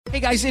Hey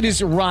guys, it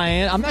is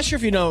Ryan. I'm not sure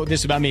if you know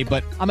this about me,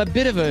 but I'm a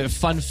bit of a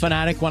fun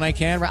fanatic when I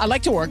can. I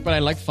like to work, but I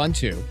like fun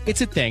too.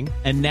 It's a thing.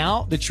 And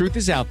now the truth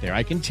is out there.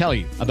 I can tell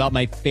you about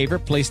my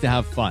favorite place to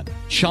have fun.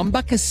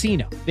 Chumba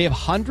Casino. They have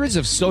hundreds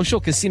of social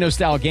casino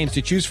style games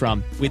to choose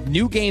from with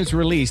new games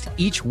released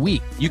each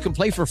week. You can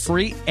play for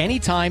free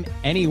anytime,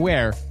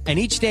 anywhere. And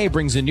each day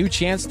brings a new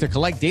chance to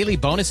collect daily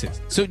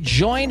bonuses. So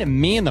join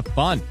me in the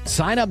fun.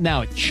 Sign up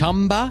now at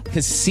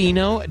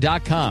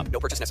ChumbaCasino.com. No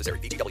purchase necessary.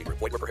 VGW.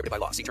 Void where prohibited by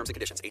law. See terms and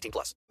conditions.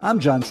 18+. I'm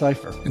John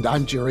Seifer. And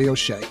I'm Jerry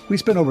O'Shea. We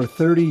spent over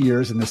 30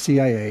 years in the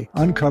CIA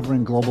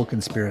uncovering global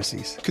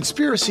conspiracies.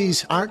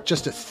 Conspiracies aren't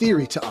just a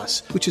theory to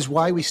us, which is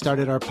why we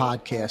started our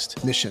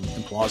podcast, Mission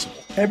Implausible.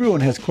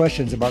 Everyone has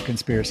questions about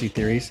conspiracy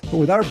theories, but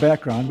with our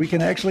background, we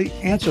can actually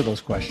answer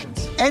those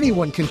questions.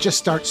 Anyone can just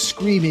start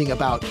screaming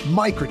about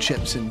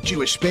microchips and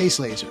Jewish space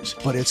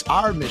lasers, but it's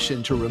our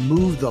mission to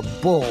remove the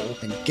bull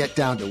and get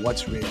down to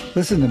what's real.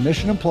 Listen to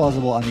Mission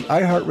Implausible on the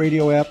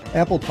iHeartRadio app,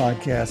 Apple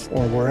Podcasts,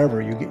 or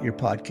wherever you get your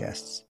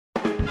podcasts.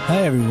 Hi,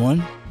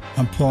 everyone.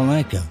 I'm Paul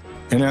Anka.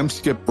 And I'm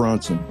Skip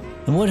Bronson.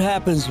 And what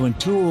happens when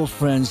two old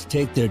friends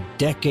take their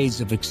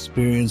decades of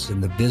experience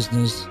in the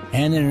business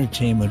and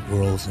entertainment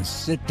worlds and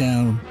sit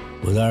down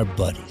with our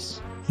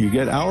buddies? You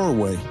get Our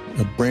Way,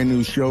 a brand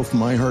new show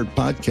from iHeart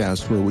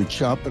Podcast where we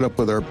chop it up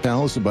with our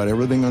pals about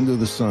everything under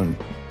the sun.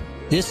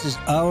 This is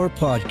our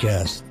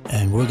podcast,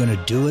 and we're going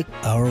to do it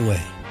our way.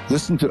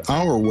 Listen to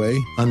Our Way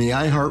on the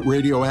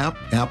iHeartRadio app,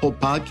 Apple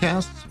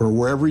Podcasts, or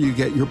wherever you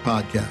get your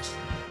podcasts.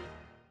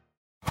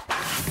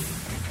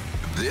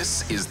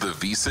 This is the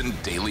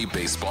VSiN Daily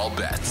Baseball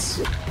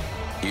Bets.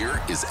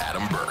 Here is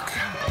Adam Burke.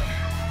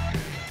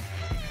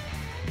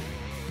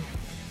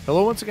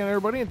 Hello once again,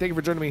 everybody, and thank you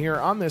for joining me here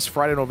on this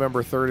Friday,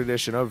 November 3rd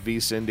edition of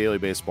VSiN Daily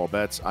Baseball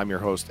Bets. I'm your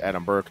host,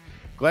 Adam Burke.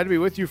 Glad to be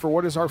with you for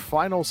what is our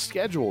final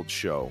scheduled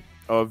show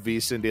of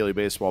VSiN Daily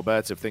Baseball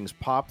Bets. If things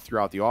pop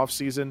throughout the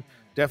offseason,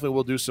 definitely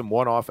we'll do some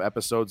one-off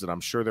episodes, and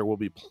I'm sure there will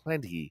be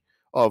plenty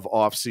of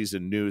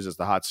off-season news as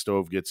the hot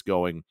stove gets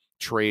going.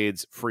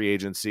 Trades, free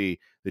agency,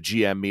 the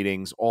GM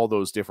meetings, all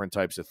those different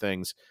types of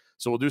things.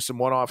 So we'll do some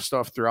one-off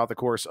stuff throughout the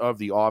course of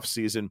the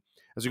offseason.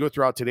 As we go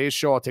throughout today's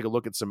show, I'll take a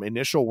look at some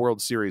initial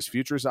World Series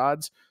futures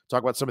odds,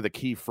 talk about some of the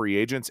key free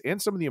agents, and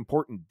some of the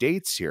important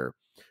dates here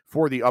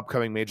for the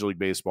upcoming Major League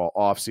Baseball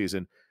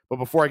offseason. But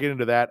before I get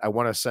into that, I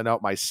want to send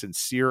out my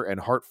sincere and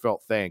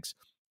heartfelt thanks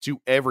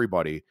to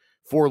everybody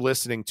for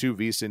listening to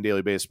VSiN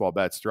Daily Baseball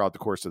Bets throughout the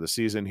course of the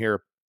season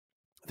here.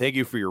 Thank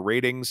you for your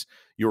ratings,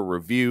 your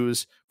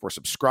reviews, for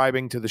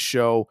subscribing to the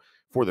show,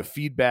 for the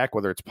feedback,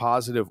 whether it's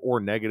positive or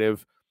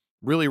negative.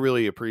 Really,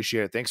 really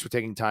appreciate it. Thanks for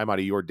taking time out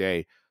of your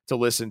day to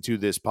listen to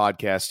this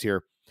podcast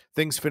here.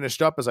 Things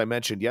finished up, as I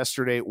mentioned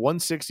yesterday,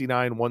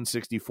 169,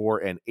 164,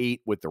 and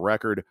 8 with the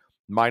record,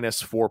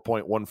 minus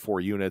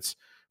 4.14 units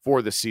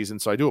for the season.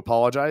 So I do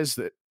apologize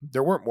that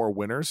there weren't more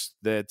winners,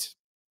 that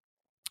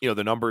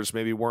the numbers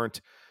maybe weren't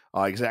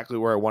exactly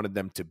where I wanted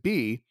them to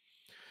be.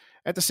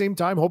 At the same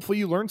time, hopefully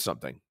you learned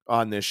something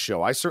on this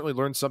show. I certainly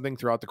learned something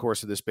throughout the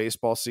course of this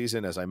baseball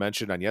season. As I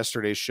mentioned on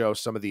yesterday's show,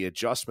 some of the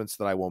adjustments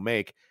that I will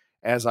make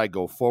as I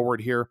go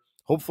forward here.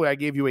 Hopefully I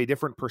gave you a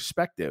different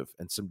perspective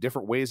and some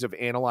different ways of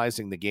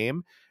analyzing the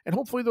game, and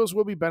hopefully those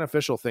will be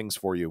beneficial things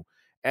for you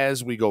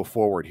as we go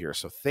forward here.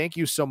 So thank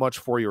you so much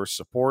for your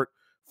support,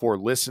 for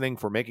listening,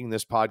 for making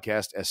this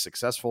podcast as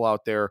successful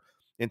out there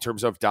in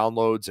terms of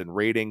downloads and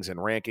ratings and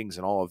rankings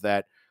and all of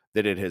that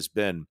it has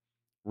been.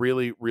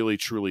 Really, really,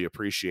 truly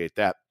appreciate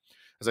that.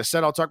 As I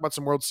said, I'll talk about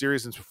some World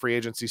Series and some free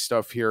agency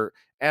stuff here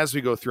as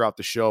we go throughout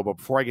the show. But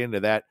before I get into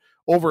that,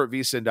 over at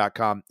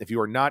vsin.com, if you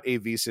are not a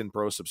VSiN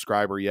Pro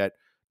subscriber yet,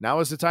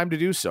 now is the time to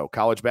do so.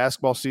 College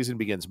basketball season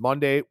begins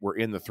Monday. We're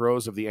in the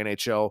throes of the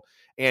NHL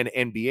and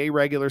NBA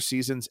regular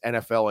seasons,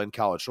 NFL and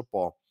college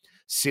football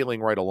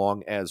sailing right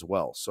along as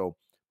well. So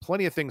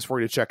plenty of things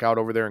for you to check out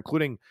over there,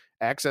 including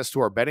access to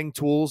our betting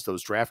tools,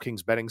 those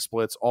DraftKings betting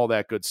splits, all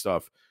that good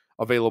stuff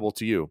available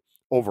to you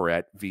over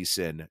at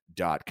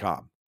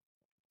vsin.com.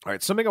 All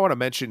right, something I want to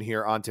mention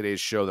here on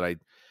today's show that I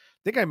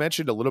think I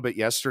mentioned a little bit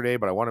yesterday,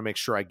 but I want to make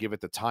sure I give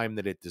it the time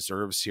that it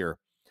deserves here.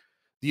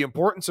 The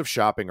importance of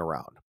shopping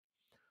around.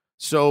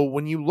 So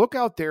when you look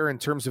out there in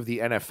terms of the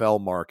NFL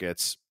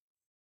markets,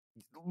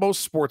 most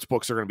sports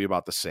books are going to be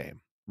about the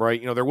same,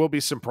 right? There will be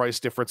some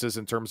price differences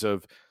in terms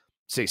of,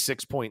 say,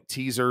 6-point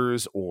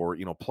teasers or,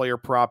 player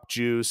prop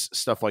juice,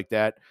 stuff like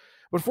that.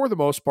 But for the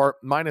most part,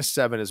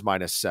 -7 is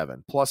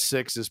 -7,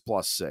 +6 is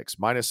 +6,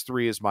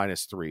 -3 is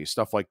 -3,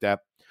 stuff like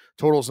that.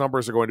 Totals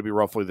numbers are going to be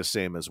roughly the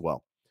same as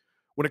well.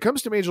 When it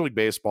comes to Major League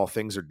Baseball,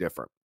 things are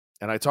different.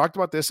 And I talked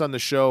about this on the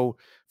show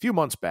a few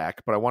months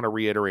back, but I want to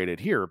reiterate it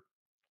here.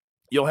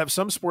 You'll have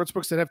some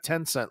sportsbooks that have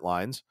 10-cent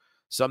lines,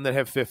 some that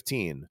have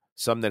 15,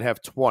 some that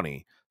have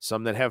 20,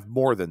 some that have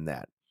more than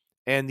that.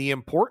 And the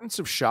importance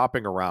of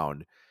shopping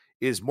around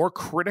is more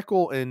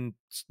critical in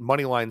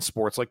moneyline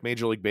sports like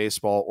Major League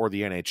Baseball or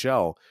the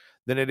NHL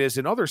than it is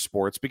in other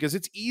sports, because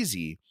it's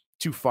easy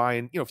to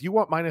find, if you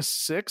want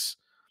 -6,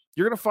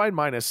 you're going to find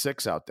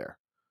 -6 out there.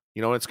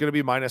 It's going to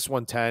be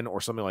 -110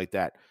 or something like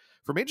that.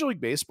 For Major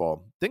League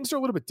Baseball, things are a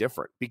little bit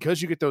different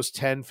because you get those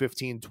 10,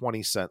 15,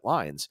 20 cent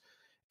lines.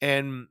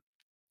 And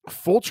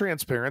full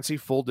transparency,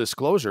 full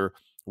disclosure,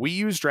 we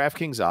use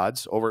DraftKings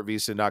odds over at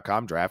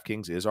vsin.com.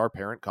 DraftKings is our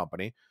parent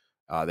company.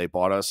 They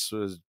bought us,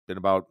 it's been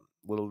about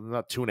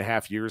not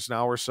 2.5 years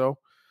now or so.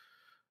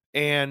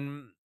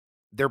 And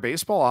their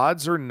baseball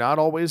odds are not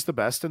always the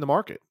best in the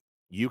market.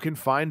 You can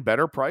find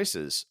better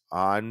prices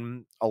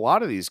on a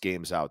lot of these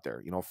games out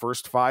there.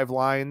 First 5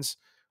 lines,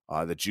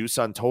 the juice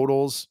on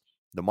totals,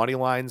 the money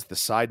lines, the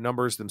side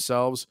numbers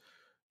themselves.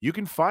 You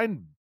can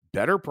find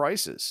better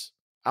prices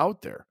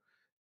out there.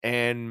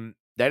 And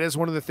that is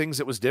one of the things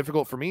that was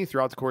difficult for me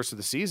throughout the course of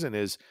the season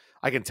is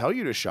I can tell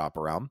you to shop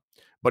around,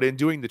 but in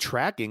doing the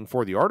tracking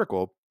for the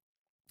article,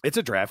 it's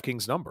a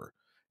DraftKings number.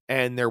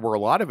 And there were a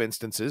lot of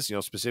instances,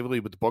 specifically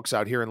with the books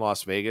out here in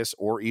Las Vegas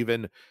or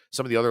even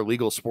some of the other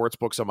legal sports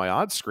books on my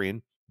odds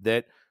screen,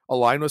 that a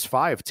line was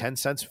 5, 10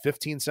 cents,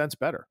 15 cents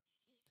better.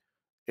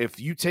 If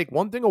you take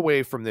one thing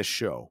away from this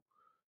show,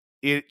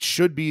 it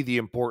should be the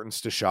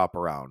importance to shop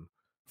around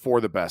for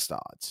the best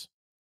odds.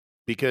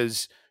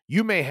 Because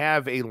you may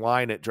have a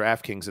line at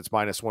DraftKings that's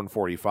minus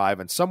 145,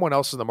 and someone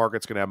else in the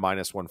market's going to have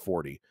minus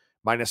 140,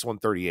 minus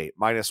 138,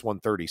 minus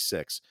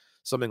 136,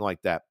 something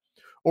like that.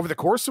 Over the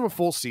course of a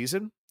full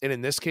season, and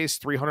in this case,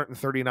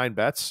 339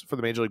 bets for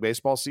the Major League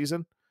Baseball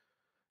season,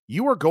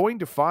 you are going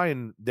to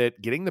find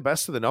that getting the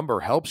best of the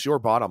number helps your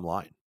bottom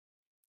line.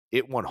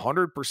 It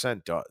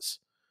 100% does.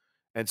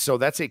 And so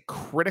that's a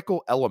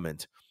critical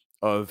element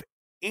of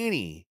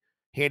any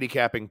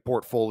handicapping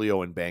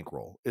portfolio and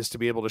bankroll, is to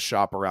be able to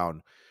shop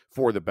around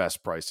for the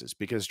best prices,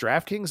 because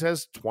DraftKings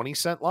has 20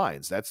 cent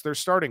lines. That's their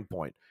starting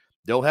point.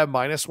 They'll have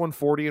minus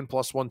 140 and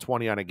plus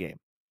 120 on a game.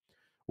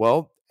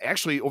 Well,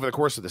 actually, over the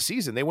course of the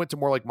season, they went to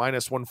more like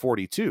minus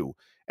 142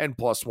 and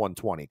plus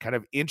 120, kind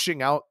of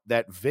inching out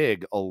that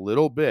VIG a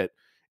little bit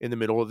in the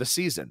middle of the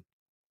season.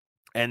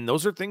 And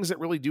those are things that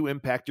really do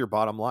impact your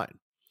bottom line.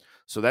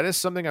 So that is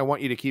something I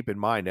want you to keep in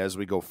mind as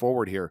we go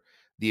forward here,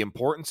 the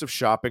importance of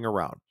shopping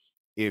around.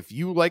 If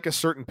you like a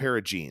certain pair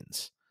of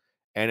jeans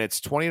and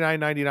it's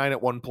 $29.99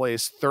 at one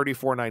place,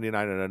 $34.99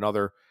 at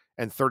another,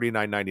 and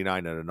 $39.99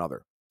 at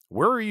another,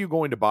 where are you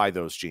going to buy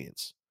those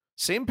jeans?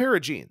 Same pair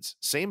of jeans,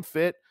 same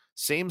fit,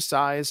 same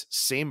size,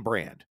 same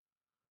brand.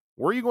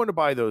 Where are you going to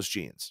buy those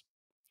jeans?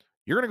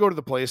 You're going to go to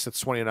the place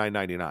that's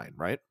 $29.99,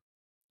 right?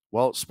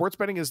 Well, sports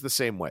betting is the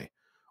same way.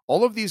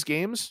 All of these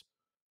games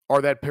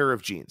are that pair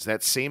of jeans,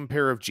 that same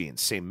pair of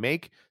jeans, same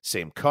make,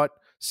 same cut,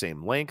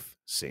 same length,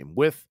 same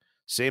width,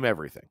 same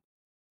everything.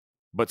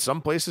 But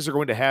some places are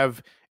going to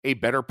have a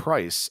better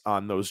price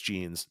on those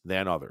jeans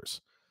than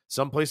others.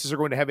 Some places are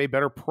going to have a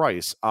better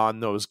price on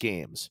those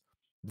games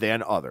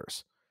than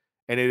others.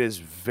 And it is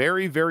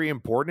very, very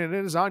important, and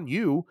it is on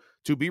you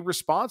to be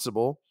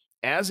responsible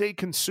as a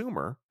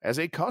consumer, as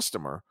a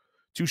customer,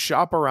 to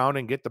shop around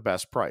and get the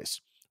best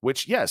price.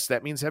 Which, yes,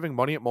 that means having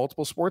money at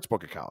multiple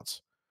sportsbook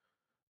accounts.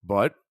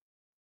 But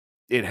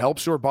it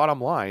helps your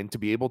bottom line to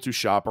be able to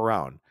shop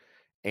around.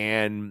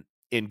 And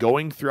in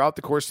going throughout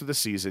the course of the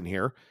season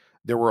here,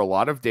 there were a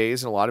lot of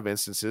days and a lot of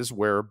instances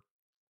where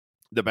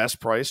the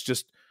best price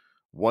just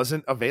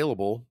wasn't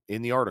available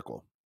in the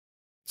article.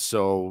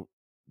 So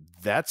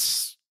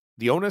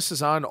the onus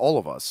is on all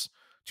of us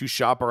to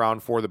shop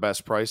around for the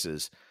best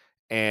prices.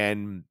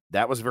 And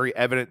that was very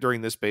evident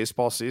during this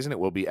baseball season. It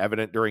will be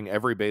evident during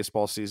every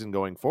baseball season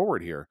going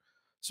forward here.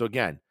 So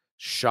again,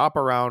 shop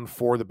around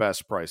for the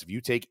best price. If you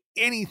take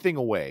anything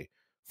away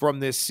from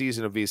this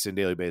season of VSiN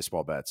Daily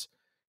Baseball Bets,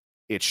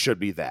 it should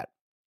be that.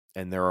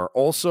 And there are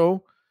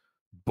also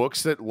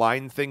books that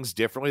line things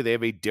differently. They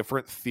have a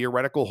different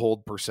theoretical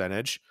hold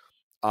percentage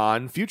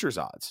on futures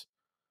odds.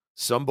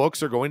 Some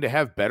books are going to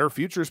have better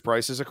futures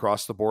prices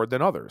across the board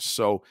than others.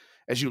 So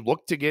as you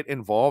look to get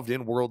involved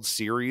in World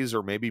Series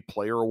or maybe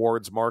player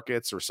awards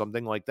markets or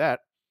something like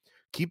that,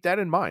 keep that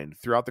in mind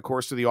throughout the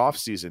course of the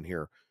offseason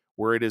here,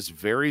 where it is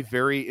very,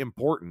 very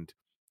important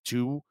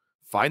to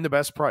find the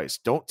best price.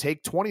 Don't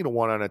take 20 to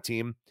 1 on a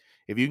team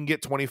if you can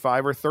get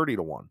 25 or 30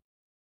 to 1.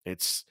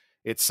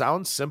 It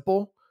sounds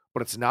simple,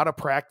 but it's not a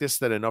practice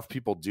that enough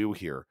people do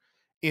here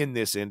in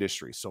this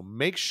industry. So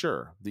make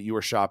sure that you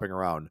are shopping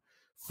around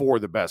for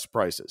the best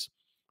prices.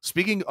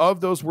 Speaking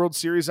of those World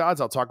Series odds,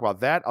 I'll talk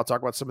about that. I'll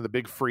talk about some of the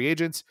big free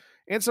agents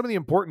and some of the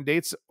important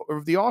dates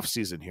of the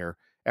offseason here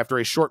after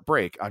a short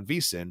break on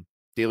VSiN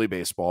Daily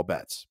Baseball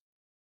Bets.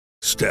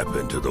 Step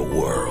into the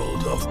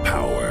world of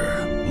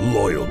power,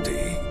 loyalty,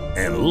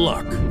 and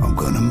luck. I'm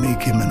going to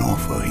make him an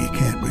offer he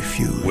can't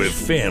refuse. With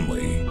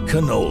family,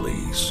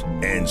 cannolis,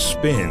 and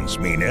spins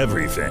mean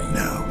everything.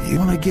 Now, you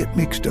want to get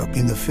mixed up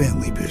in the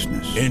family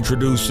business.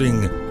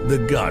 Introducing The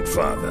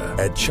Godfather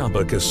at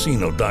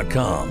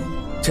ChumbaCasino.com.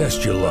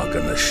 Test your luck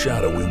in the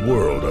shadowy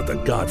world of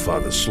The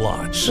Godfather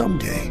slot.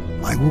 Someday,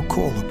 I will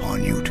call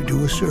upon you to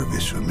do a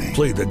service for me.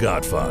 Play The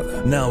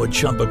Godfather, now at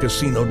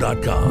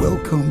ChumbaCasino.com.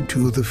 Welcome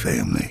to the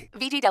family.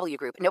 VGW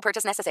Group. No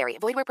purchase necessary.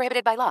 Void where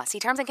prohibited by law. See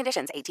terms and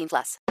conditions.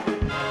 18+.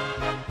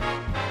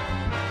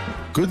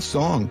 Good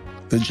song.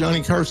 The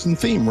Johnny Carson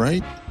theme,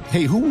 right?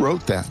 Hey, who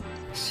wrote that?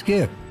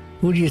 Skip.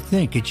 Who do you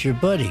think? It's your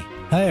buddy.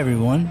 Hi,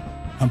 everyone.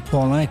 I'm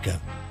Paul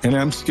Anka. And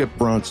I'm Skip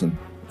Bronson.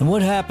 And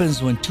what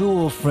happens when two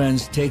old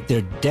friends take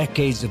their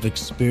decades of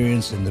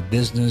experience in the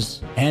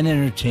business and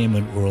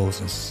entertainment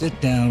worlds and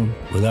sit down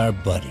with our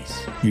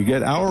buddies? You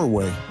get Our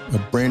Way, a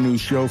brand new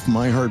show from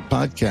iHeart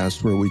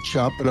Podcast where we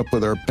chop it up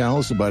with our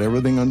pals about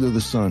everything under the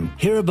sun.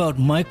 Hear about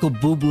Michael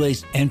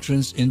Bublé's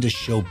entrance into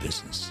show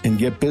business. And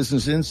get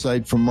business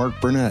insight from Mark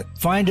Burnett.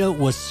 Find out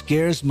what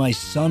scares my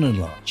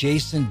son-in-law,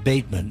 Jason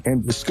Bateman.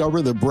 And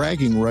discover the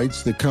bragging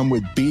rights that come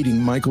with beating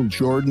Michael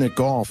Jordan at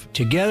golf.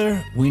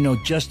 Together, we know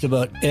just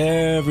about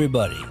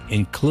everybody,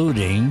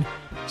 including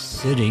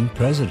sitting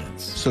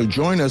presidents. So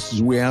join us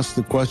as we ask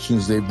the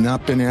questions they've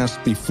not been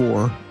asked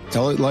before,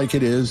 tell it like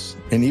it is,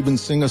 and even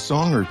sing a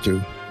song or two.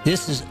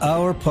 This is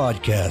our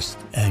podcast,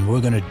 and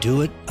we're going to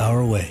do it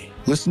our way.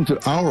 Listen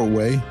to Our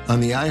Way on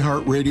the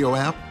iHeartRadio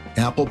app,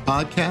 Apple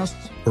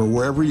Podcasts, or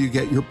wherever you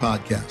get your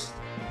podcasts.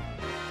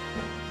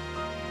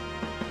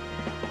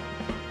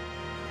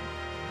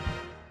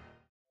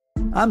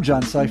 I'm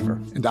John Cipher.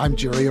 And I'm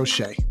Jerry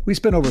O'Shea. We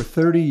spent over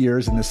 30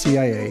 years in the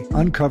CIA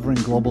uncovering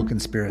global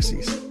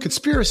conspiracies.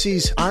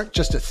 Conspiracies aren't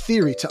just a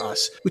theory to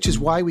us, which is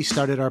why we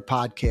started our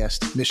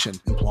podcast, Mission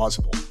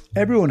Implausible.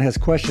 Everyone has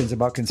questions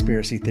about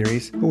conspiracy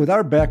theories, but with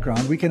our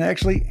background, we can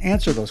actually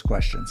answer those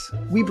questions.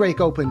 We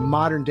break open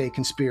modern-day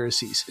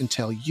conspiracies and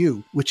tell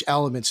you which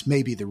elements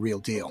may be the real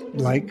deal.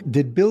 Like,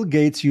 did Bill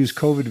Gates use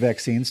COVID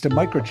vaccines to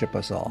microchip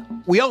us all?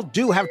 We all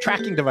do have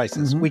tracking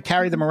devices. We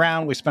carry them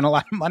around. We spend a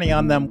lot of money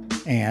on them.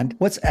 And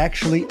what's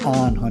actually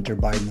on Hunter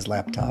Biden's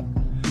laptop?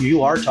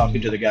 You are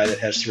talking to the guy that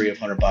has 3 of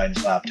Hunter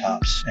Biden's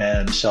laptops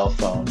and cell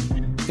phone.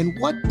 And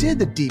what did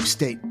the deep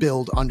state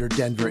build under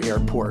Denver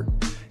Airport?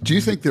 Do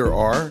you think there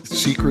are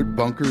secret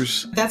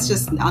bunkers? That's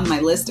just on my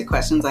list of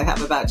questions I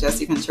have about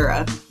Jesse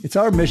Ventura. It's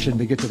our mission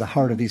to get to the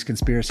heart of these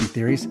conspiracy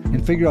theories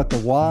and figure out the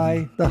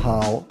why, the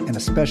how, and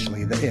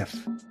especially the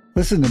if.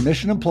 Listen to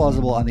Mission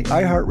Implausible on the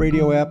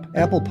iHeartRadio app,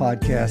 Apple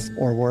Podcasts,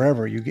 or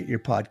wherever you get your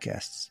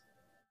podcasts.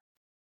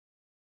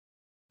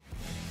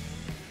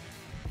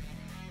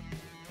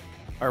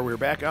 All right, we're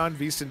back on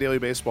VSiN Daily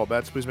Baseball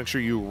Bets. Please make sure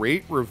you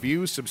rate,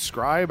 review,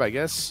 subscribe. I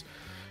guess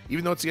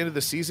even though it's the end of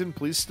the season,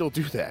 please still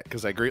do that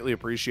because I greatly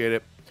appreciate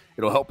it.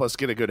 It'll help us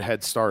get a good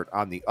head start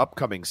on the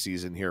upcoming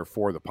season here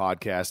for the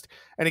podcast.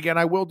 And again,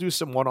 I will do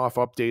some one-off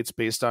updates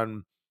based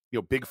on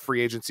big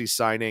free agency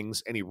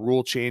signings, any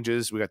rule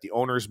changes. We got the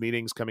owners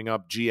meetings coming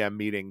up, GM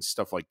meetings,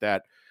 stuff like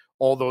that.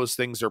 All those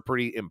things are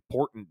pretty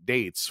important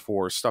dates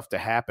for stuff to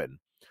happen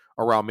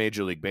around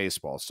Major League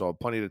Baseball. So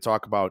plenty to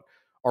talk about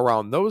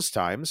around those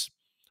times.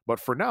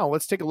 But for now,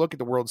 let's take a look at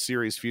the World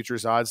Series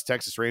futures odds.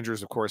 Texas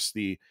Rangers, of course,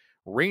 the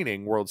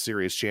reigning World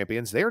Series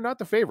champions. They are not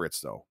the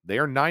favorites, though. They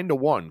are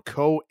 9-1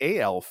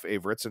 co-AL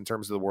favorites in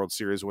terms of the World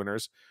Series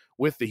winners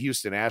with the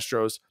Houston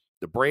Astros.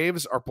 The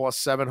Braves are plus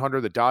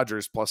 700, the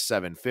Dodgers plus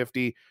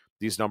 750.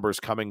 These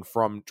numbers coming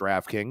from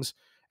DraftKings.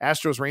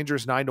 Astros,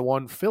 Rangers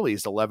 9-1,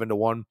 Phillies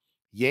 11-1,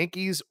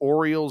 Yankees,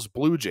 Orioles,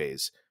 Blue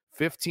Jays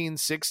 15,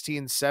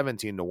 16,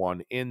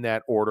 17-1 in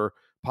that order.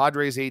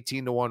 Padres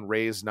 18-1,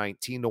 Rays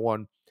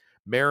 19-1.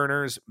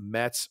 Mariners,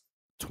 Mets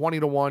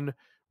 20-1,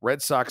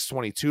 Red Sox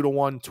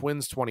 22-1,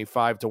 Twins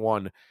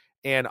 25-1,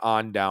 and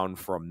on down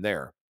from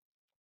there.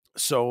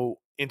 So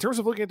in terms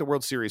of looking at the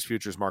World Series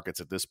futures markets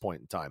at this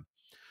point in time,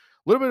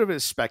 a little bit of it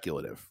is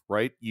speculative,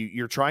 right?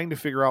 You're trying to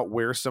figure out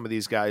where some of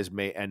these guys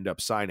may end up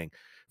signing.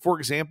 For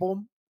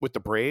example, with the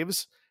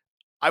Braves,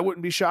 I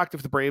wouldn't be shocked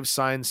if the Braves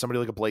signed somebody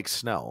like a Blake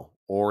Snell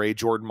or a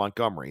Jordan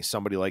Montgomery,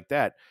 somebody like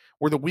that,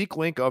 where the weak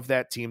link of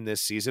that team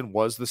this season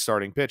was the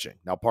starting pitching.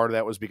 Now, part of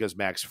that was because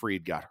Max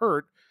Fried got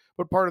hurt,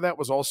 but part of that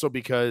was also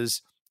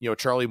because,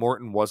 Charlie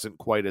Morton wasn't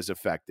quite as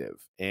effective.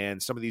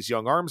 And some of these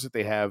young arms that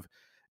they have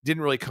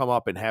didn't really come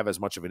up and have as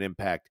much of an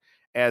impact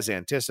as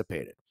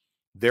anticipated.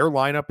 Their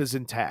lineup is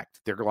intact.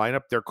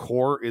 Their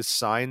core is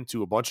signed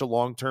to a bunch of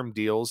long-term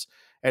deals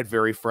at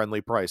very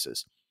friendly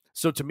prices.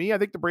 So to me, I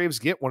think the Braves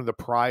get one of the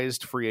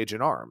prized free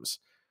agent arms.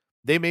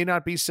 They may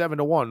not be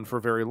 7-1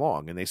 for very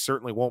long, and they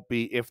certainly won't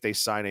be if they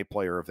sign a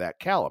player of that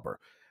caliber.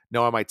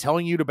 Now, am I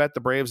telling you to bet the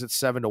Braves at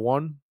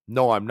 7-1?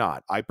 No, I'm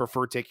not. I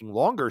prefer taking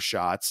longer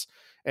shots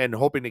and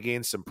hoping to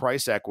gain some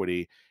price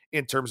equity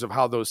in terms of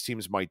how those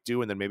teams might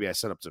do, and then maybe I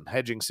set up some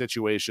hedging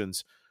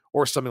situations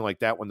or something like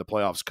that when the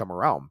playoffs come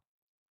around.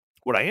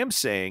 What I am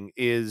saying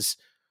is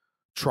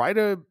try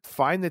to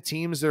find the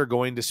teams that are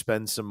going to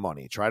spend some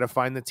money. Try to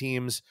find the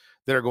teams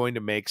that are going to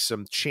make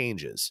some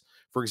changes.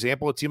 For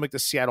example, a team like the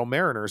Seattle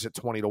Mariners at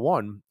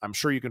 20-1, I'm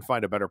sure you can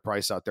find a better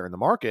price out there in the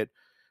market,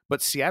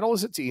 but Seattle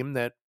is a team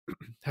that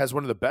has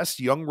one of the best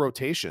young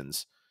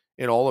rotations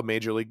in all of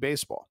Major League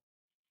Baseball.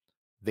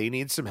 They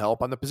need some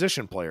help on the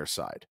position player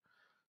side.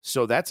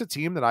 So that's a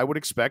team that I would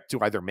expect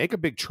to either make a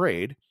big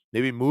trade,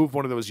 maybe move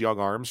one of those young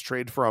arms,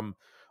 trade from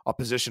a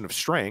position of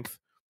strength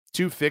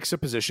to fix a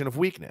position of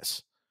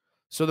weakness.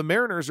 So the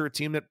Mariners are a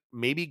team that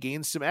maybe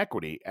gains some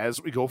equity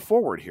as we go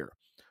forward here.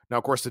 Now,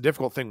 of course, the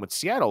difficult thing with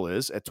Seattle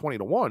is at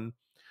 20-1,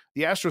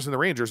 the Astros and the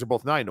Rangers are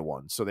both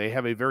 9-1. So they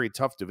have a very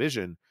tough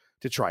division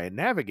to try and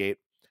navigate.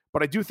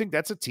 But I do think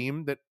that's a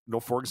team that,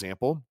 for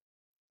example,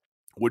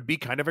 would be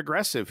kind of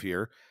aggressive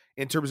here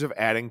in terms of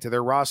adding to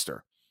their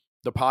roster.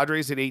 The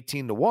Padres at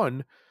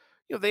 18-1,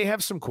 they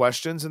have some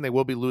questions, and they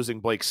will be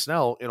losing Blake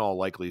Snell in all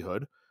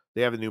likelihood.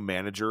 They have a new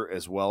manager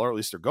as well, or at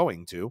least they're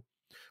going to.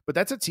 But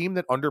that's a team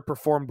that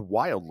underperformed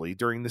wildly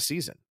during the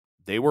season.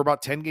 They were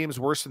about 10 games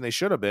worse than they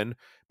should have been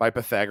by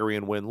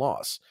Pythagorean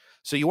win-loss.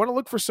 So you want to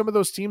look for some of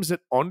those teams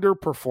that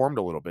underperformed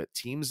a little bit,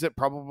 teams that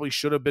probably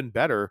should have been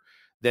better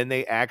than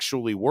they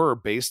actually were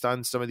based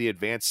on some of the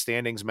advanced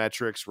standings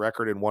metrics,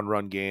 record in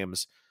one-run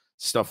games,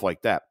 stuff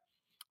like that.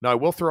 Now, I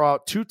will throw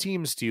out two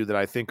teams to you that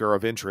I think are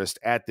of interest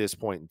at this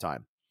point in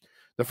time.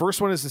 The first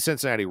one is the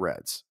Cincinnati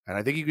Reds, and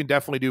I think you can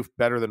definitely do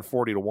better than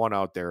 40-1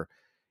 out there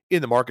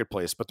in the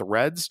marketplace. But the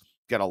Reds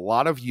got a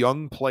lot of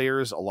young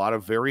players, a lot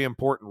of very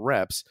important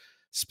reps,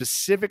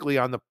 specifically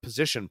on the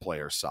position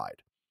player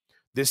side.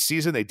 This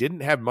season, they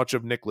didn't have much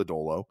of Nick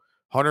Lodolo.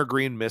 Hunter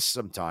Green missed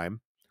some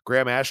time.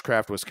 Graham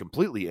Ashcraft was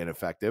completely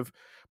ineffective,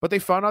 but they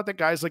found out that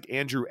guys like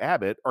Andrew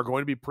Abbott are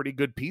going to be pretty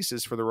good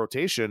pieces for the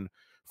rotation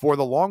for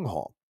the long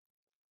haul.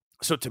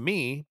 So to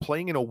me,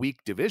 playing in a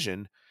weak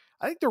division,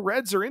 I think the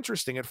Reds are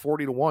interesting at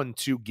 40-1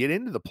 to get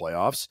into the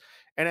playoffs.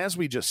 And as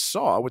we just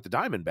saw with the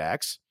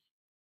Diamondbacks,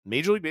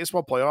 Major League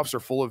Baseball playoffs are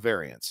full of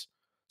variance.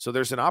 So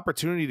there's an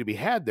opportunity to be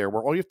had there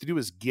where all you have to do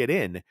is get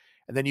in,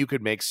 and then you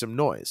could make some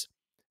noise.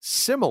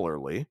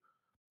 Similarly,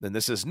 and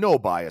this is no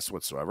bias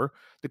whatsoever,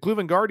 the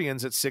Cleveland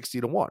Guardians at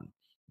 60-1.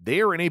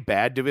 They are in a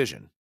bad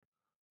division.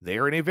 They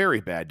are in a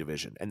very bad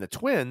division. And the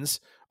Twins,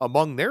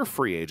 among their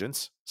free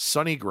agents,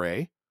 Sonny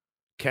Gray,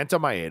 Kenta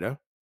Maeda,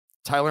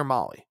 Tyler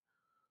Mahle.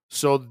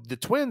 So the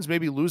Twins may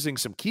be losing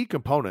some key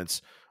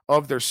components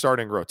of their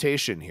starting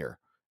rotation here.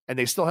 And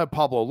they still have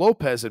Pablo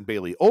Lopez and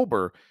Bailey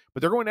Ober,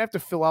 but they're going to have to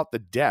fill out the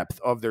depth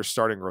of their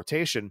starting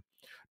rotation,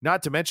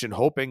 not to mention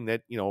hoping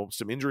that,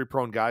 some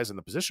injury-prone guys on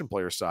the position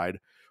player side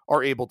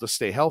are able to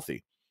stay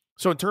healthy.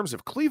 So in terms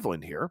of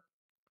Cleveland here,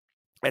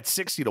 at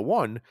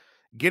 60-1,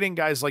 getting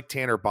guys like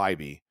Tanner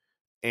Bybee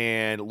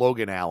and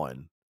Logan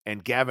Allen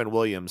and Gavin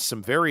Williams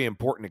some very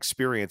important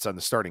experience on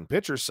the starting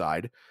pitcher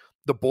side.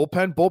 The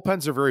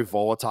bullpens are very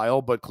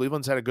volatile, but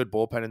Cleveland's had a good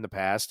bullpen in the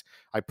past.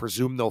 I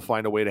presume they'll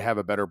find a way to have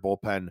a better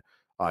bullpen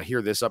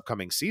here this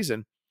upcoming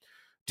season.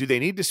 Do they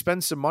need to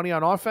spend some money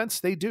on offense?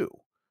 They do.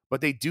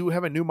 But they do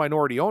have a new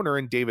minority owner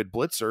in David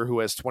Blitzer, who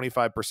has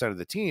 25% of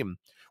the team,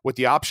 with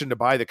the option to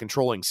buy the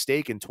controlling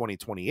stake in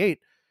 2028.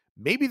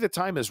 Maybe the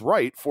time is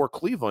right for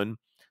Cleveland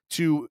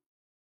to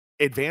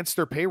advance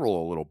their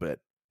payroll a little bit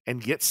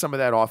and get some of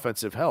that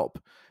offensive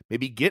help.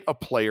 Maybe get a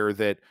player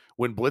that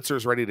when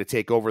Blitzer's ready to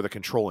take over the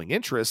controlling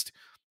interest,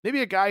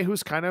 maybe a guy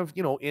who's kind of,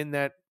 in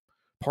that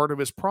part of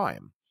his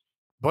prime.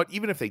 But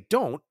even if they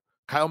don't,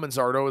 Kyle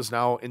Manzardo is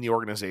now in the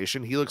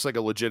organization. He looks like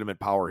a legitimate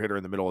power hitter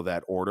in the middle of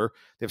that order.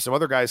 They have some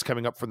other guys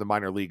coming up from the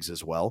minor leagues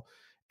as well.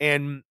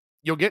 And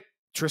you'll get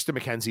Tristan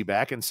McKenzie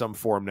back in some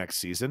form next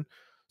season.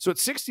 So at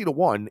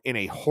 60-1 in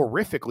a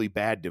horrifically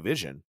bad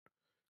division,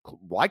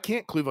 why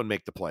can't Cleveland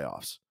make the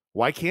playoffs?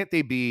 Why can't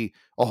they be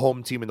a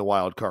home team in the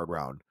wild card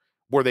round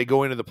where they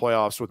go into the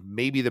playoffs with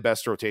maybe the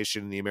best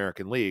rotation in the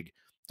American League,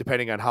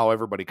 depending on how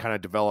everybody kind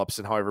of develops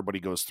and how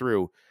everybody goes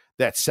through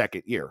that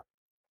second year?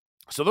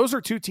 So those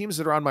are two teams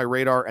that are on my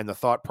radar and the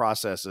thought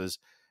processes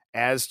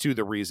as to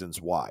the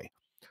reasons why.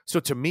 So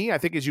to me, I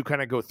think as you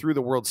kind of go through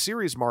the World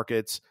Series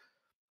markets,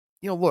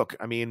 look,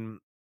 I mean,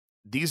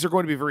 these are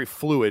going to be very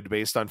fluid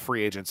based on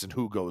free agents and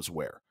who goes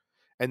where.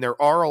 And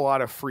there are a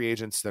lot of free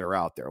agents that are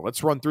out there.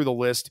 Let's run through the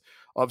list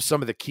of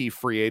some of the key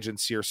free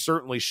agents here.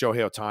 Certainly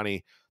Shohei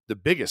Ohtani, the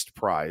biggest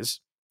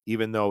prize,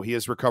 even though he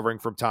is recovering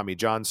from Tommy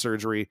John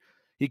surgery.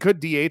 He could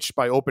DH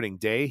by opening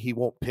day. He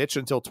won't pitch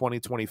until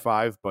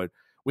 2025, but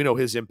we know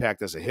his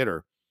impact as a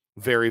hitter.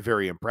 Very,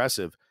 very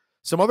impressive.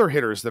 Some other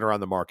hitters that are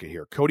on the market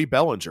here. Cody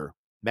Bellinger,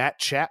 Matt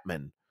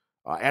Chapman,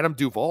 Adam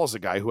Duvall is a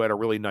guy who had a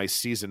really nice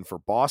season for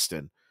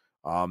Boston.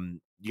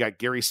 You got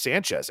Gary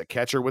Sanchez, a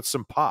catcher with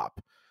some pop.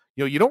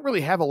 You don't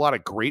really have a lot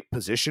of great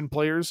position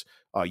players.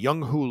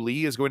 Young Hoo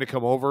Lee is going to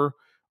come over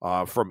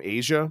from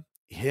Asia.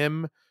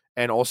 Him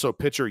and also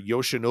pitcher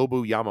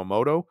Yoshinobu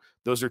Yamamoto.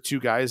 Those are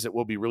two guys that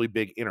will be really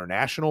big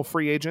international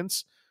free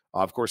agents.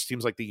 Of course,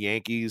 teams like the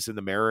Yankees and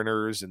the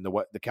Mariners and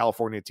the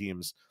California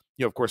teams,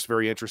 of course,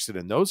 very interested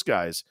in those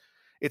guys.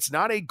 It's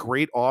not a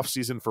great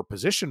offseason for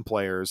position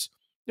players.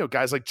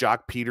 Guys like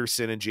Jock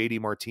Peterson and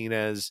JD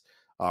Martinez,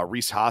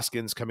 Rhys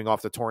Hoskins coming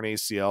off the torn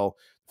ACL.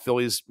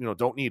 Phillies,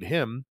 don't need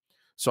him.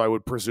 So I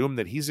would presume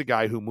that he's a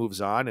guy who moves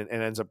on and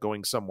ends up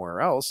going somewhere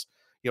else.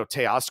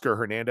 Teoscar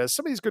Hernandez,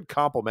 some of these good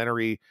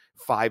complementary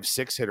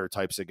 5-6 hitter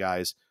types of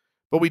guys.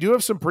 But we do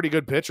have some pretty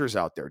good pitchers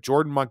out there.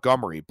 Jordan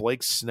Montgomery,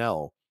 Blake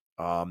Snell.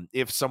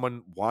 If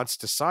someone wants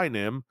to sign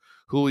him,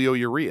 Julio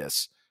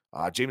Urias.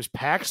 James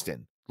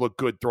Paxton looked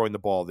good throwing the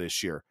ball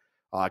this year.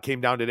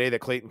 Came down today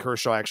that Clayton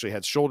Kershaw actually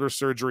had shoulder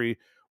surgery.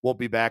 Won't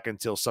be back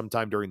until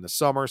sometime during the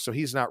summer, so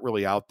he's not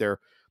really out there.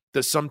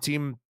 Does some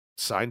team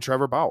sign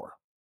Trevor Bauer?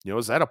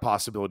 Is that a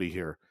possibility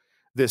here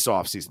this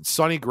offseason?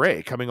 Sonny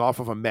Gray coming off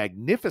of a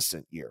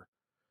magnificent year.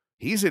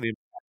 He's an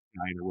impact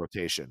guy in a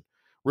rotation.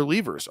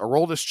 relievers,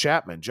 Aroldis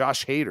Chapman,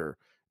 Josh Hader,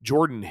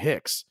 Jordan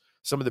Hicks,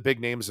 some of the big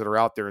names that are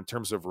out there in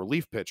terms of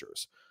relief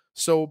pitchers.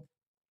 So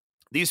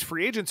these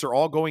free agents are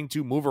all going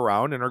to move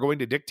around and are going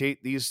to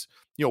dictate these,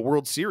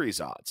 World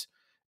Series odds.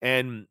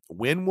 And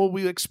when will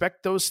we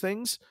expect those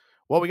things?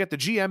 Well, we got the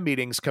GM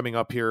meetings coming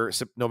up here,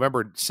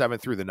 November 7th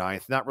through the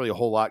 9th. Not really a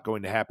whole lot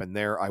going to happen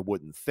there, I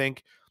wouldn't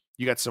think.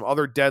 You got some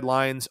other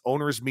deadlines.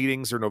 Owners'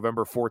 meetings are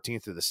November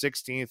 14th to the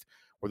 16th,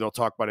 where they'll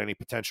talk about any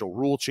potential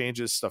rule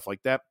changes, stuff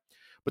like that.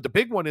 But the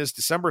big one is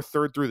December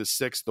 3rd through the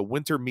 6th, the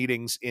winter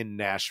meetings in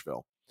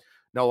Nashville.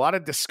 Now, a lot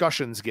of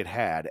discussions get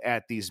had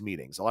at these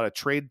meetings, a lot of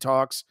trade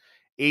talks.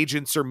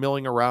 Agents are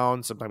milling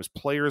around. Sometimes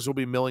players will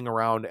be milling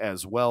around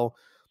as well.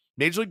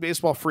 Major League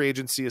Baseball free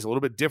agency is a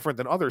little bit different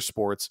than other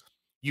sports.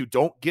 You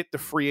don't get the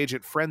free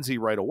agent frenzy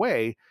right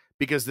away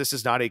because this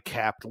is not a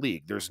capped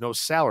league. There's no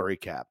salary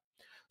cap.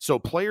 So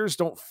players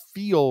don't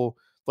feel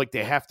like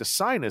they have to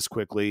sign as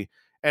quickly.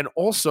 And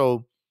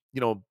also,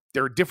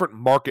 there are different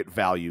market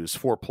values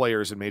for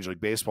players in Major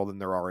League Baseball than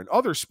there are in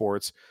other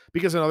sports,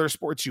 because in other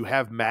sports you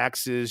have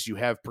maxes, you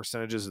have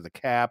percentages of the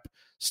cap,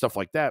 stuff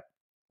like that.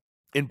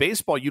 In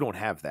baseball, you don't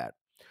have that.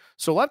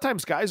 So a lot of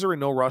times guys are in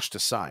no rush to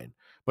sign,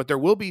 but there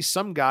will be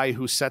some guy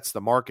who sets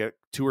the market,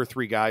 2 or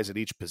 3 guys at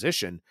each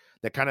position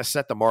that kind of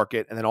set the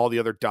market, and then all the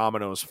other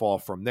dominoes fall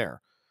from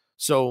there.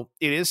 So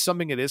it is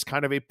something that is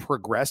kind of a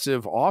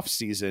progressive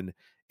offseason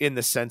in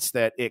the sense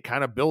that it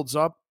kind of builds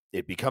up,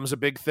 it becomes a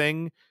big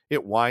thing,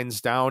 it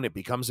winds down, it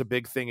becomes a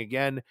big thing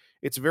again.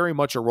 It's very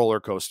much a roller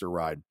coaster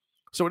ride.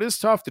 So it is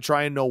tough to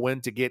try and know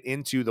when to get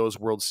into those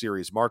World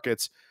Series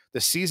markets.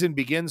 The season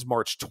begins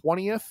March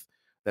 20th.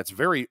 That's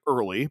very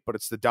early, but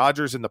it's the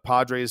Dodgers and the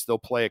Padres. They'll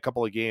play a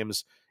couple of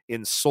games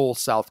in Seoul,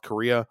 South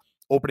Korea.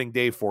 Opening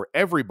day for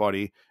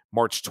everybody,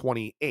 March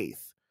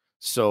 28th.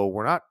 So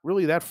we're not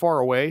really that far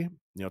away.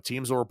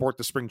 Teams will report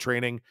to spring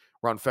training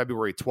around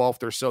February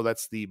 12th or so.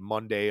 That's the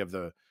Monday of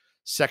the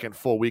second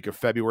full week of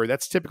February.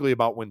 That's typically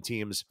about when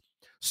teams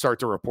start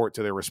to report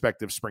to their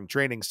respective spring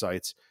training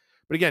sites.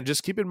 But again,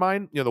 just keep in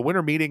mind, the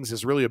winter meetings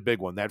is really a big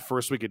one. That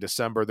first week of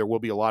December, there will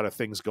be a lot of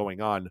things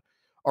going on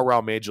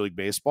around Major League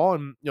Baseball.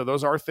 And,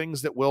 those are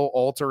things that will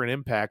alter and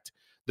impact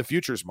the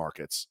futures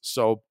markets.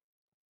 So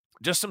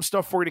just some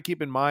stuff for you to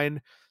keep in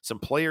mind, some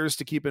players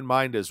to keep in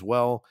mind as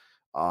well.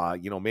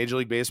 Major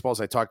League Baseball,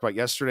 as I talked about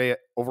yesterday,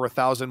 over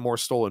 1,000 more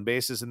stolen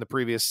bases in the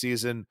previous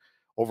season,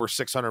 over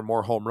 600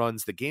 more home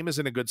runs. The game is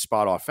in a good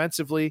spot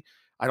offensively.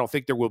 I don't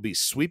think there will be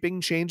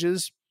sweeping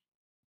changes.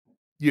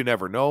 You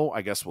never know.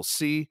 I guess we'll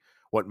see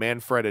what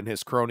Manfred and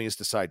his cronies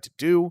decide to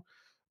do.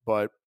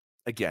 But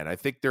again, I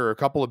think there are a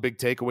couple of big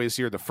takeaways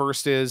here. The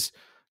first is,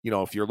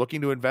 if you're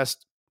looking to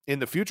invest in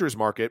the futures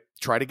market,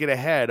 try to get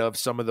ahead of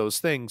some of those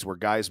things where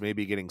guys may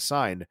be getting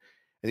signed.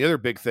 And the other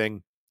big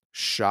thing,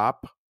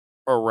 shop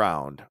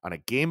around on a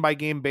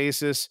game-by-game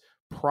basis,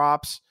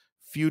 props,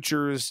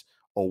 futures,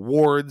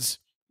 awards,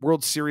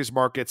 World Series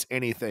markets,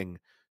 anything.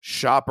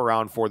 Shop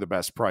around for the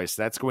best price.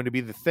 That's going to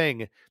be the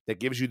thing that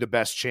gives you the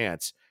best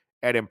chance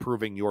at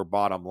improving your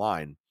bottom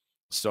line.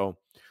 So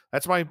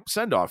that's my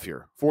send-off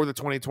here for the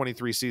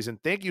 2023 season.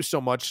 Thank you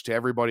so much to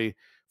everybody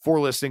for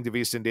listening to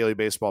VSiN Daily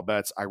Baseball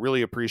Bets. I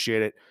really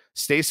appreciate it.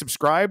 Stay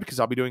subscribed because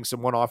I'll be doing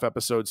some one-off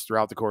episodes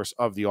throughout the course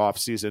of the off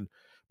season.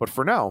 But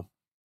for now,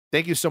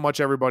 thank you so much,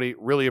 everybody.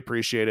 Really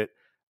appreciate it.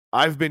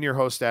 I've been your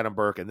host, Adam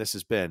Burke, and this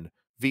has been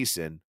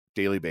VSiN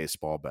Daily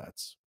Baseball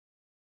Bets.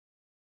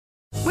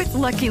 With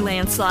Lucky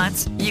Land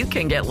Slots, you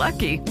can get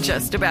lucky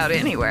just about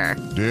anywhere.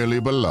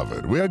 Dearly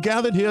beloved, we are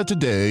gathered here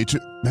today to...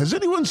 Has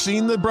anyone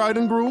seen the bride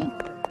and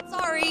groom?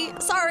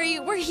 Sorry,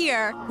 we're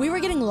here. We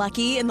were getting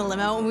lucky in the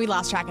limo and we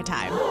lost track of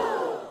time.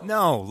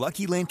 No,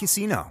 Lucky Land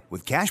Casino,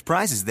 with cash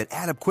prizes that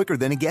add up quicker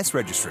than a guest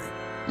registry.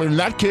 In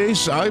that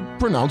case, I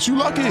pronounce you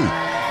lucky.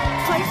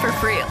 Play for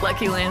free at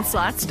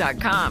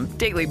LuckyLandSlots.com.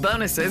 Daily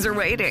bonuses are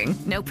waiting.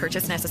 No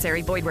purchase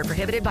necessary. Void where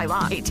prohibited by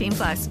law.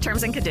 18+.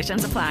 Terms and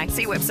conditions apply.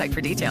 See website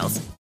for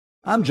details.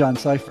 I'm John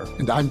Cipher.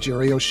 And I'm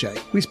Jerry O'Shea.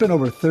 We spent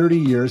over 30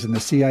 years in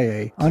the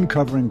CIA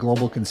uncovering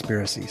global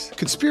conspiracies.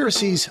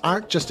 Conspiracies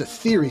aren't just a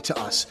theory to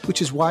us,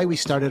 which is why we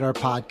started our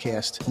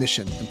podcast,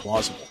 Mission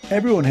Implausible.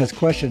 Everyone has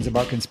questions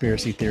about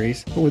conspiracy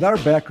theories, but with our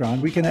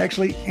background, we can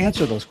actually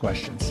answer those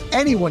questions.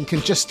 Anyone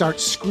can just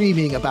start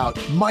screaming about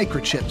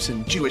microchips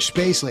and Jewish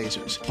space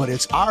lasers, but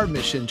it's our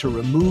mission to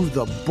remove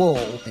the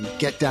bull and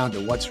get down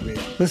to what's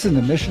real. Listen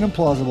to Mission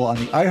Implausible on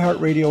the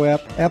iHeartRadio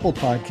app, Apple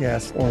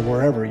Podcasts, or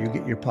wherever you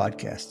get your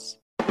podcasts.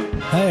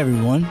 Hi,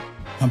 everyone.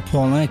 I'm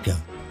Paul Anka.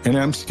 And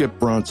I'm Skip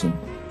Bronson.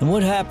 And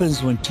what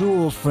happens when two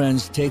old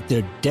friends take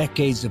their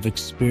decades of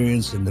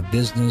experience in the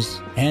business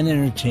and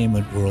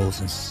entertainment worlds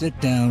and sit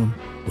down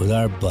with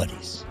our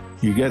buddies?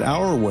 You get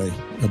Our Way,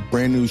 a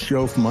brand new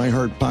show from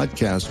iHeart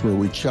Podcast where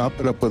we chop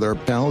it up with our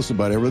pals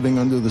about everything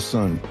under the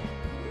sun.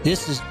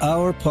 This is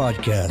our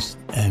podcast,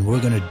 and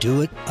we're going to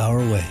do it our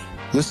way.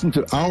 Listen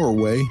to Our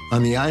Way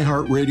on the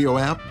iHeartRadio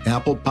app,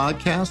 Apple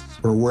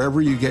Podcasts, or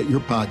wherever you get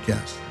your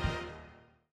podcasts.